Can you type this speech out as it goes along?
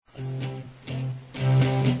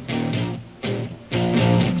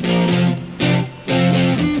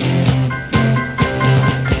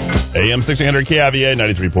AM 1600 KIVA,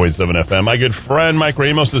 93.7 FM. My good friend Mike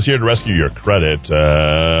Ramos is here to rescue your credit.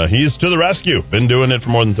 He's to the rescue. Been doing it for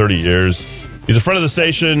more than 30 years. He's a friend of the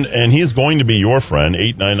station, and he's going to be your friend.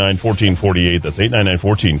 899-1448. That's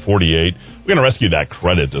 899-1448. We're going to rescue that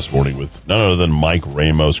credit this morning with none other than Mike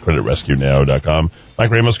Ramos, creditrescuenow.com.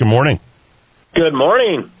 Mike Ramos, good morning. Good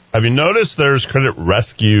morning. Have you noticed there's credit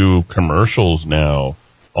rescue commercials now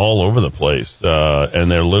all over the place,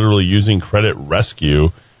 and they're literally using credit rescue,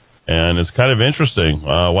 and it's kind of interesting.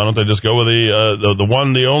 Why don't they just go with the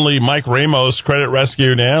one, the only Mike Ramos Credit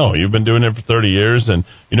Rescue Now? You've been doing it for 30 years, and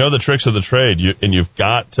you know the tricks of the trade, and you've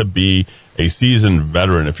got to be a seasoned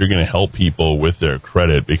veteran if you're going to help people with their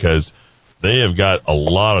credit, because they have got a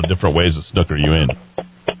lot of different ways to snooker you in.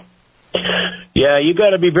 Yeah, you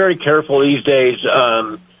got to be very careful these days.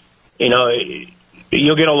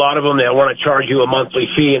 You'll get a lot of them that want to charge you a monthly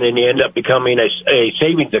fee, and then you end up becoming a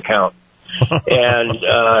savings account. And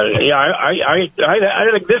I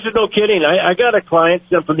think this is no kidding. I got a client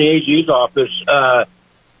from the AG's office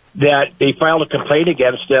that they filed a complaint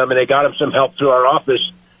against them, and they got him some help through our office.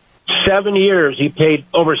 7 years, he paid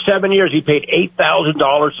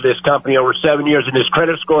 $8,000 to this company over 7 years, and his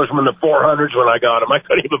credit scores were in the 400s when I got him. I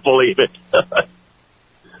couldn't even believe it.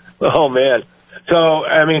 Oh, man. So,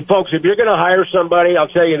 I mean, folks, if you're going to hire somebody, I'll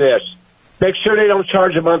tell you this. Make sure they don't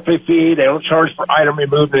charge a monthly fee. They don't charge for item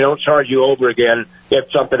removed. They don't charge you over again if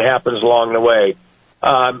something happens along the way.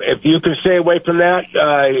 If you can stay away from that,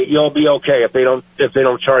 you'll be okay. If they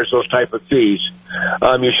don't charge those type of fees,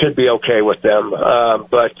 you should be okay with them.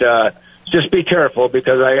 But just be careful,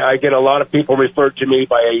 because I get a lot of people referred to me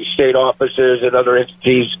by state offices and other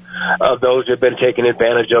entities of those who have been taken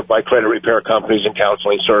advantage of by credit repair companies and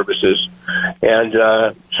counseling services. And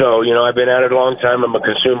so, I've been at it a long time. I'm a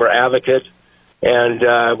consumer advocate. And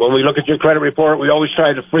when we look at your credit report, we always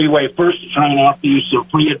try the free way first to try and offer you some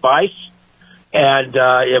free advice. And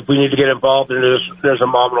if we need to get involved, there's a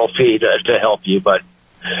nominal fee to help you. But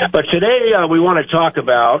today we want to talk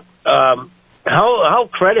about how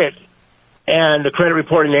credit and the credit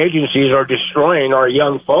reporting agencies are destroying our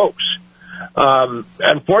young folks.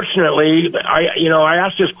 Unfortunately, I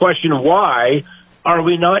asked this question: why are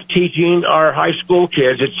we not teaching our high school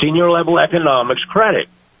kids at senior level economics credit?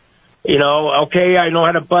 Okay, I know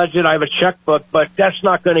how to budget, I have a checkbook, but that's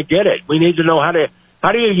not going to get it. We need to know how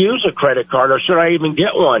do you use a credit card, or should I even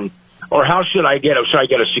get one? Or how should I get it? Should I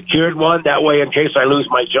get a secured one? That way, in case I lose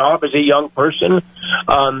my job as a young person,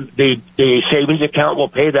 the savings account will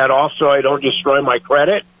pay that off so I don't destroy my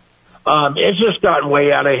credit. It's just gotten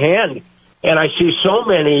way out of hand. And I see so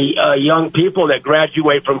many young people that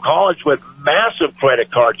graduate from college with massive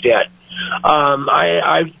credit card debt.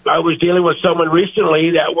 I was dealing with someone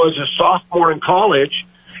recently that was a sophomore in college,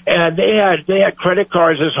 and they had credit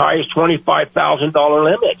cards as high as $25,000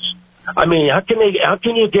 limits. I mean, how can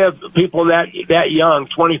you give people that young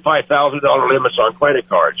 $25,000 limits on credit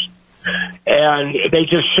cards? And they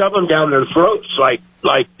just shove them down their throats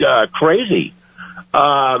like crazy.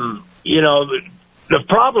 The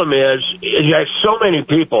problem is you have so many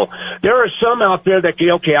people. There are some out there that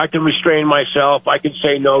I can restrain myself. I can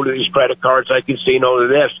say no to these credit cards. I can say no to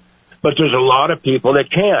this. But there's a lot of people that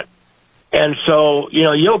can't. And so,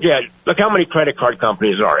 you'll look how many credit card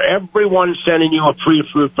companies are. Everyone's sending you a free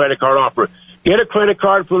credit card offer. Get a credit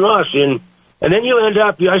card from us, and then you end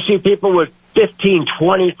up, I see people with 15,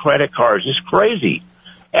 20 credit cards. It's crazy.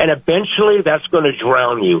 And eventually that's going to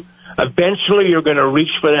drown you. Eventually you're going to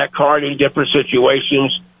reach for that card in different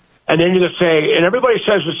situations. And then you're going to say, and everybody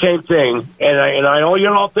says the same thing, and I know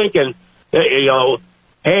you're all thinking, hey, I'll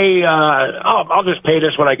just pay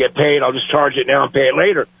this when I get paid. I'll just charge it now and pay it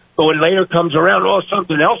later. But when later comes around,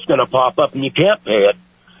 something else is going to pop up and you can't pay it.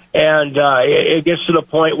 And it gets to the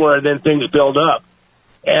point where then things build up.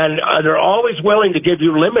 And they're always willing to give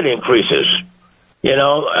you limit increases.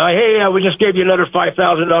 Hey, we just gave you another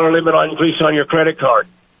 $5,000 limit increase on your credit card.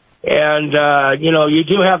 And, you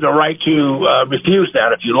do have the right to refuse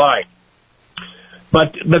that if you like.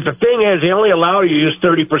 But the thing is, they only allow you to use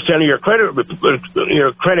 30% of your credit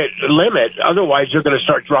limit. Otherwise, you're going to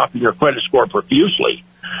start dropping your credit score profusely.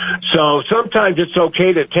 So sometimes it's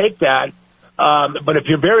okay to take that. But if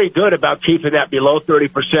you're very good about keeping that below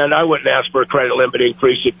 30%, I wouldn't ask for a credit limit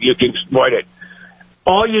increase if you can avoid it.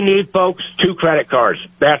 All you need, folks, 2 credit cards.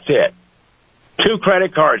 That's it. 2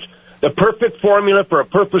 credit cards. The perfect formula for a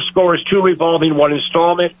perfect score is 2 revolving, 1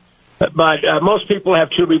 installment. But most people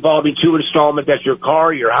have 2 revolving, 2 installment. That's your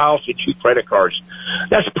car, your house, and 2 credit cards.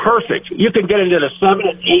 That's perfect. You can get into the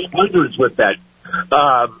 700s and 800s with that,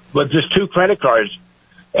 with just 2 credit cards.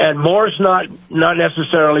 And more's not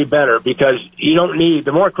necessarily better, because you don't need,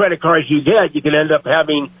 the more credit cards you get, you can end up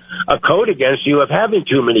having a code against you of having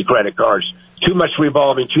too many credit cards, too much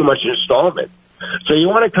revolving, too much installment. So you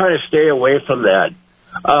want to kind of stay away from that.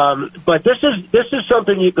 But this is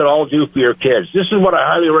something you could all do for your kids. This is what I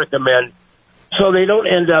highly recommend, so they don't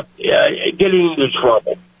end up getting into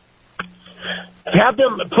trouble.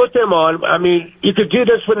 Put them on. I mean, you could do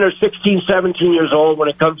this when they're 16, 17 years old. When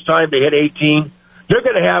it comes time to hit 18, they're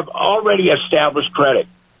going to have already established credit.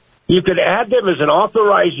 You could add them as an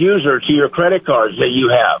authorized user to your credit cards that you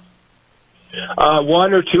have.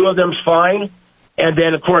 One or two of them's fine. And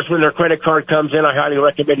then, of course, when their credit card comes in, I highly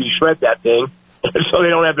recommend you shred that thing so they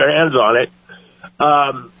don't have their hands on it.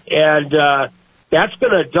 That's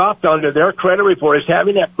going to adopt onto their credit report as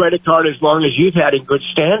having that credit card as long as you've had in good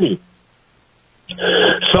standing.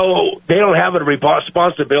 So they don't have a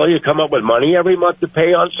responsibility to come up with money every month to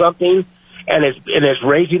pay on something, and it's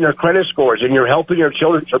raising their credit scores, and you're helping your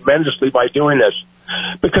children tremendously by doing this,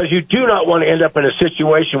 because you do not want to end up in a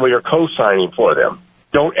situation where you're co-signing for them.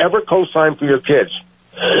 Don't ever co-sign for your kids.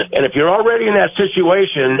 And if you're already in that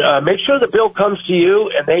situation, make sure the bill comes to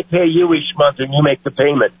you and they pay you each month and you make the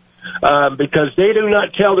payment, because they do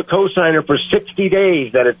not tell the co-signer for 60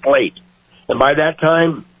 days that it's late. And by that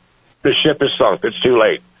time, the ship is sunk. It's too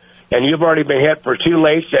late. And you've already been hit for 2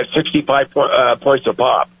 lates at 65 points a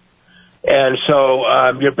pop. And so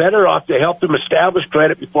you're better off to help them establish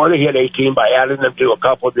credit before they hit 18 by adding them to a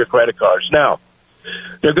couple of your credit cards. Now,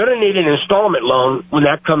 they're going to need an installment loan when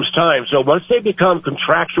that comes time. So once they become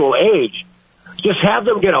contractual age, just have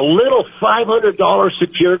them get a little $500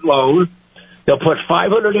 secured loan. They'll put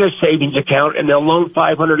 $500 in a savings account, and they'll loan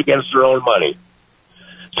 $500 against their own money.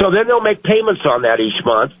 So then they'll make payments on that each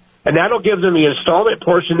month, and that'll give them the installment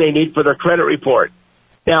portion they need for their credit report.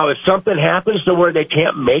 Now, if something happens to where they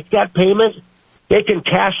can't make that payment, they can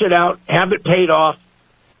cash it out, have it paid off,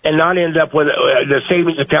 and not end up with the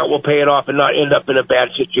savings account will pay it off and not end up in a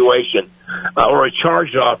bad situation or a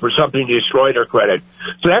charge-off or something to destroy their credit.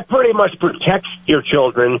 So that pretty much protects your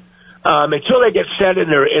children until they get set in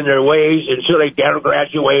their ways, until they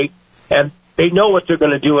graduate, and they know what they're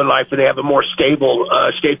going to do in life, and they have a more stable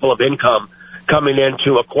staple of income coming in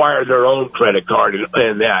to acquire their own credit card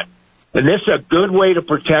and that. And this is a good way to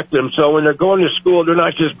protect them, so when they're going to school, they're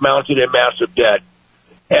not just mounted in massive debt.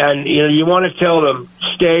 And, you want to tell them,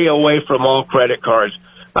 stay away from all credit cards.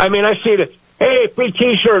 I mean, I see that, hey, free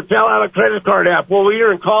T-shirt, fill out a credit card app. Well, when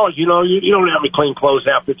you're in college, you don't have any clean clothes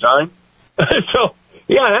half the time. So,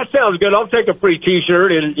 yeah, that sounds good. I'll take a free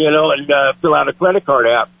T-shirt and fill out a credit card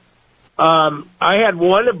app. I had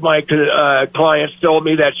one of my clients told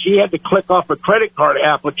me that she had to click off a credit card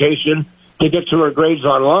application to get to her grades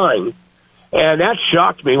online. And that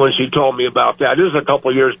shocked me when she told me about that. This was a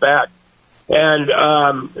couple of years back. And,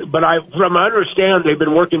 but from I understand, they've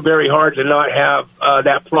been working very hard to not have,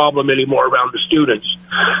 that problem anymore around the students.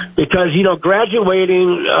 Because,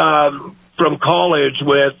 graduating, from college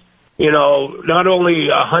with, not only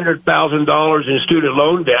 $100,000 in student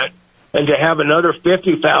loan debt and to have another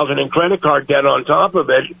 $50,000 in credit card debt on top of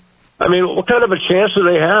it, I mean, what kind of a chance do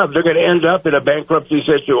they have? They're going to end up in a bankruptcy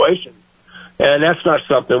situation. And that's not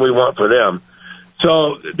something we want for them.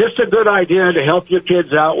 So this is a good idea to help your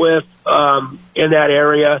kids out with in that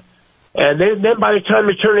area. And then by the time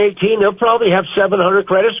they turn 18, they'll probably have 700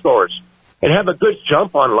 credit scores and have a good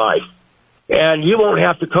jump on life. And you won't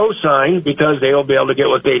have to co-sign because they'll be able to get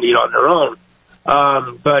what they need on their own.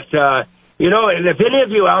 And if any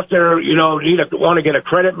of you out there, want to get a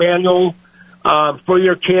credit manual for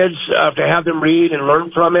your kids to have them read and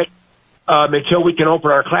learn from it until we can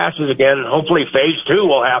open our classes again, hopefully phase 2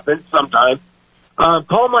 will happen sometime.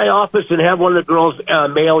 Call my office and have one of the girls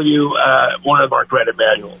mail you one of our credit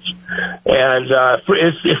manuals. And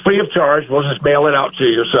it's free of charge. We'll just mail it out to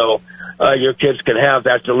you so your kids can have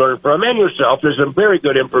that to learn from, and yourself. There's some very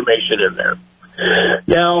good information in there.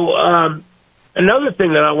 Now, another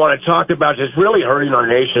thing that I want to talk about that's really hurting our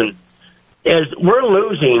nation is we're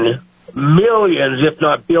losing millions, if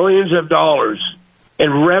not billions of dollars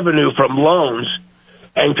in revenue from loans.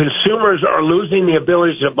 And consumers are losing the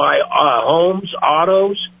ability to buy homes,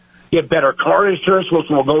 autos, get better car insurance, which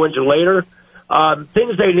we'll go into later,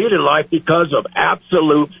 things they need in life because of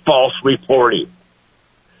absolute false reporting.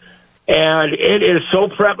 And it is so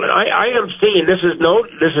prevalent. I am seeing, this is no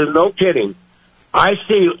kidding. I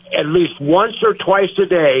see at least once or twice a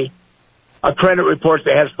day a credit report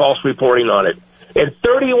that has false reporting on it. In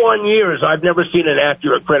 31 years, I've never seen an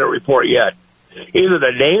accurate credit report yet. Either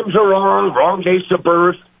the names are wrong dates of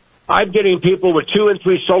birth. I'm getting people with 2 and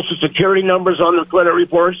 3 Social Security numbers on their credit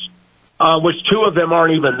reports, which 2 of them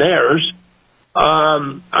aren't even theirs.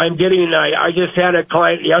 I just had a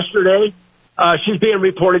client yesterday. She's being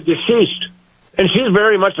reported deceased, and she's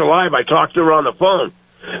very much alive. I talked to her on the phone.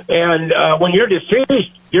 And when you're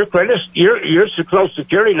deceased, your Social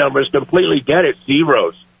Security number is completely dead. It's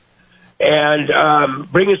zeros. And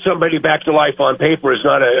bringing somebody back to life on paper is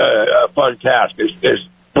not a fun task. It's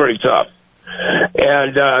pretty tough.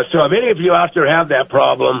 And so if any of you out there have that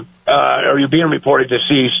problem, or you're being reported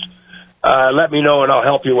deceased, let me know and I'll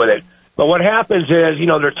help you with it. But what happens is,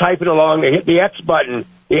 they're typing along, they hit the X button.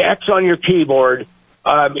 The X on your keyboard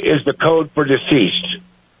is the code for deceased.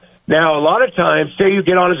 Now, a lot of times, say you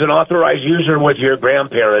get on as an authorized user with your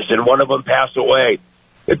grandparents and one of them passed away,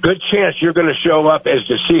 a good chance you're going to show up as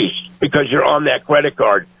deceased because you're on that credit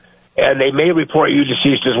card. And they may report you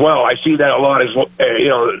deceased as well. I see that a lot as,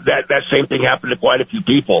 that same thing happened to quite a few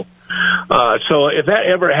people. So if that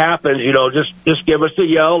ever happens, just give us a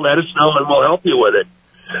yell, let us know, and we'll help you with it.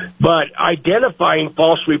 But identifying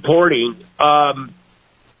false reporting,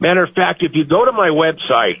 matter of fact, if you go to my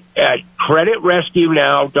website at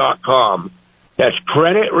creditrescuenow.com, that's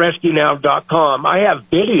creditrescuenow.com, I have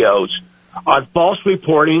videos on false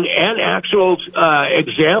reporting and actual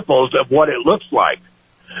examples of what it looks like.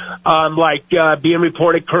 Being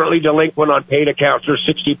reported currently delinquent on paid accounts, or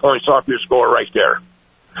 60 points off your score right there.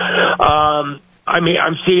 I'm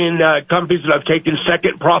seeing companies that have taken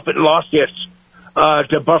second profit and loss hits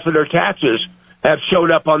to buffer their taxes have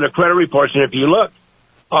showed up on their credit reports. And if you look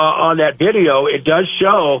on that video, it does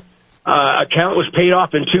show account was paid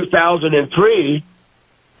off in 2003,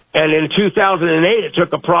 and in 2008 it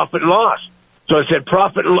took a profit and loss. So it said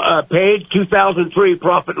profit paid 2003,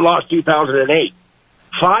 profit and loss 2008.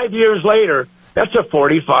 5 years later, that's a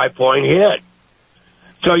 45-point hit.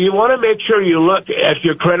 So you want to make sure you look at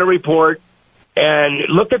your credit report and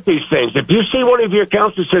look at these things. If you see one of your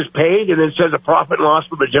accounts that says paid and then says a profit and loss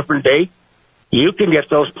from a different date, you can get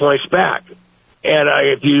those points back. And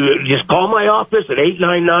if you just call my office at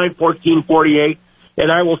 899-1448,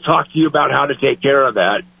 and I will talk to you about how to take care of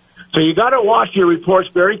that. So you got to watch your reports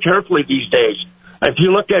very carefully these days. If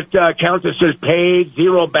you look at accounts that says paid,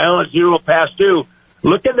 zero balance, zero past due,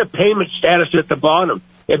 look at the payment status at the bottom.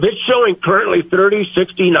 If it's showing currently 30,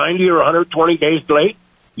 60, 90, or 120 days late,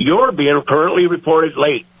 you're being currently reported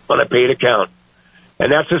late on a paid account.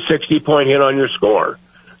 And that's a 60-point hit on your score.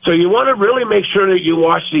 So you want to really make sure that you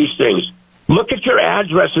watch these things. Look at your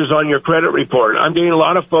addresses on your credit report. I'm getting a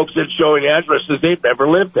lot of folks that showing addresses they've never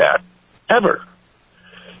lived at, ever.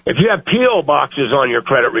 If you have P.O. boxes on your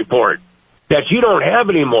credit report that you don't have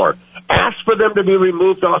anymore, ask for them to be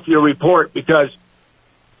removed off your report, because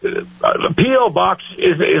the P.O. box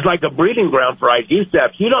is like a breeding ground for ID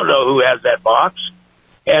theft. You don't know who has that box.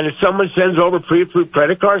 And if someone sends over pre-approved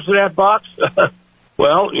credit cards to that box,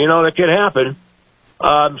 well, that could happen.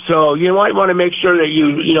 So you might want to make sure that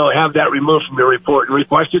you have that removed from your report and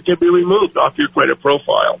request it to be removed off your credit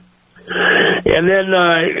profile. And then,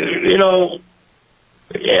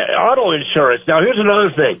 auto insurance. Now, here's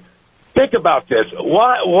another thing. Think about this.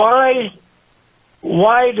 Why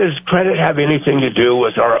does credit have anything to do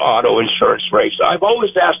with our auto insurance rates? I've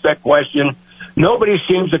always asked that question. Nobody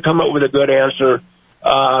seems to come up with a good answer.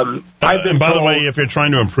 And by the way, if you're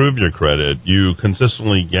trying to improve your credit, you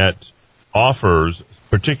consistently get offers,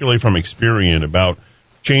 particularly from Experian, about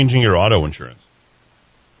changing your auto insurance.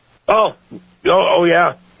 Oh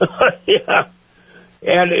yeah. Yeah.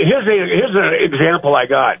 And here's an example I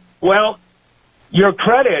got. Well, your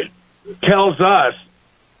credit tells us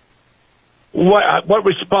what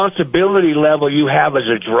responsibility level you have as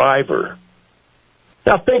a driver.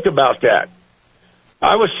 Now think about that.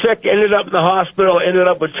 I was sick, ended up in the hospital, ended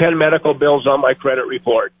up with 10 medical bills on my credit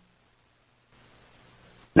report.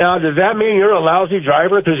 Now, does that mean you're a lousy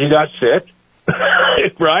driver because you got sick?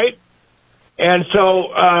 Right? And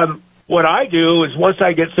so what I do is once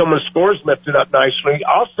I get someone's scores lifted up nicely,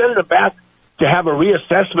 I'll send them back to have a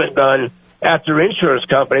reassessment done at their insurance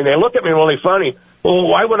company. They look at me really funny. Well,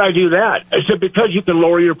 why would I do that? I said, because you can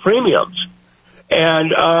lower your premiums.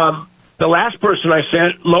 And the last person I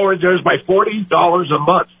sent lowered theirs by $40 a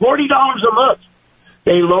month. $40 a month.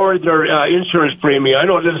 They lowered their insurance premium. I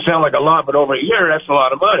know it doesn't sound like a lot, but over a year, that's a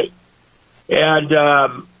lot of money. And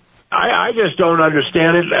I just don't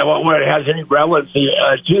understand it, what it has any relevancy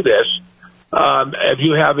to this. If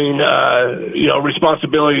you having,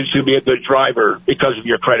 responsibility to be a good driver because of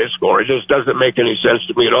your credit score. It just doesn't make any sense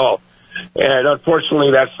to me at all. And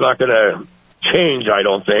unfortunately, that's not going to change, I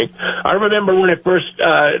don't think. I remember when they first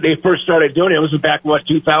started doing it. It was back in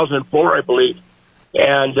 2004, I believe.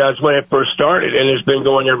 And that's when it first started, and it's been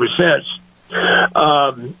going ever since.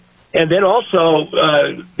 And then also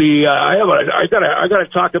I gotta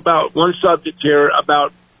talk about one subject here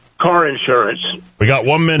about car insurance. We got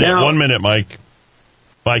 1 minute. Now, 1 minute, Mike.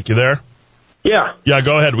 Mike, you there? Yeah. Yeah,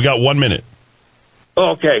 go ahead. We got 1 minute.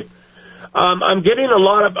 Okay. I'm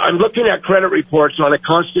looking at credit reports on a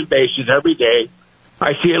constant basis every day.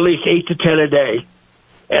 I see at least 8 to 10 a day.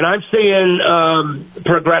 And I'm seeing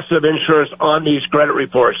Progressive insurance on these credit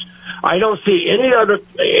reports. I don't see any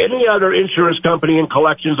other insurance company in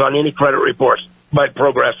collections on any credit reports but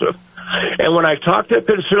Progressive. And when I talk to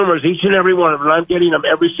consumers, each and every one of them, I'm getting them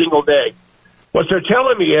every single day. What they're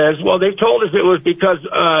telling me is, well, they told us it was because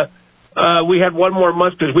we had one more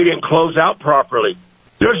month because we didn't close out properly.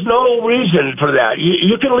 There's no reason for that.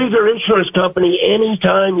 You can leave your insurance company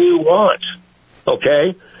anytime you want,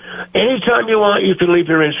 okay? Anytime you want, you can leave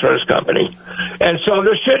your insurance company. And so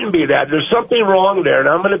there shouldn't be that. There's something wrong there, and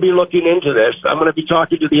I'm going to be looking into this. I'm going to be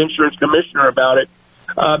talking to the insurance commissioner about it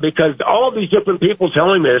because all of these different people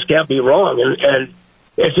telling me this can't be wrong. And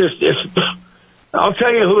it's I'll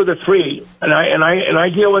tell you who are the three, and I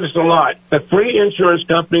deal with this a lot. The three insurance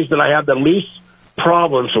companies that I have the least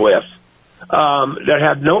problems with, that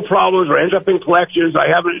have no problems or end up in collections,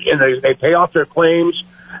 and they pay off their claims.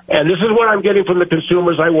 And this is what I'm getting from the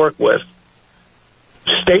consumers I work with.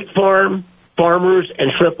 State Farm, Farmers, and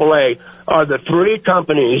AAA are the three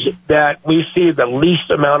companies that we see the least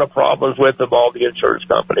amount of problems with of all the insurance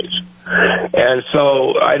companies. And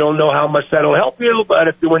so I don't know how much that'll help you,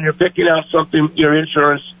 but when you're picking out something, your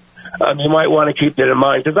insurance, you might want to keep that in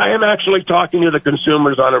mind, because I am actually talking to the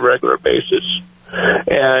consumers on a regular basis.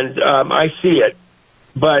 And I see it.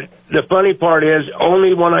 But the funny part is,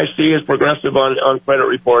 only one I see is Progressive on credit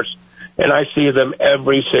reports, and I see them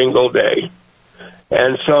every single day.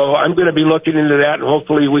 And so I'm going to be looking into that, and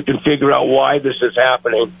hopefully we can figure out why this is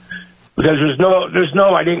happening. Because there's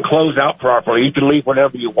no, I didn't close out properly. You can leave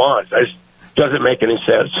whenever you want. It doesn't make any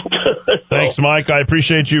sense. Thanks, Mike. I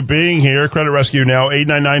appreciate you being here. Credit Rescue now,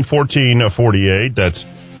 899-1448. That's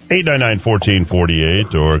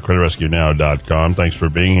 899-1448 or creditrescuenow.com. Thanks for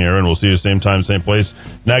being here, and we'll see you same time, same place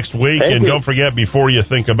next week. Thank you. Don't forget, before you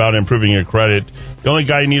think about improving your credit, the only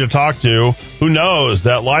guy you need to talk to who knows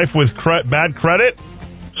that life with bad credit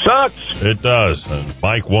sucks. It does. And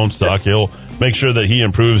Mike won't suck. He'll make sure that he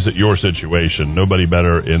improves your situation. Nobody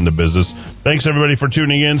better in the business. Thanks, everybody, for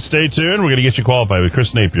tuning in. Stay tuned. We're going to get you qualified with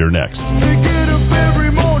Chris Napier next.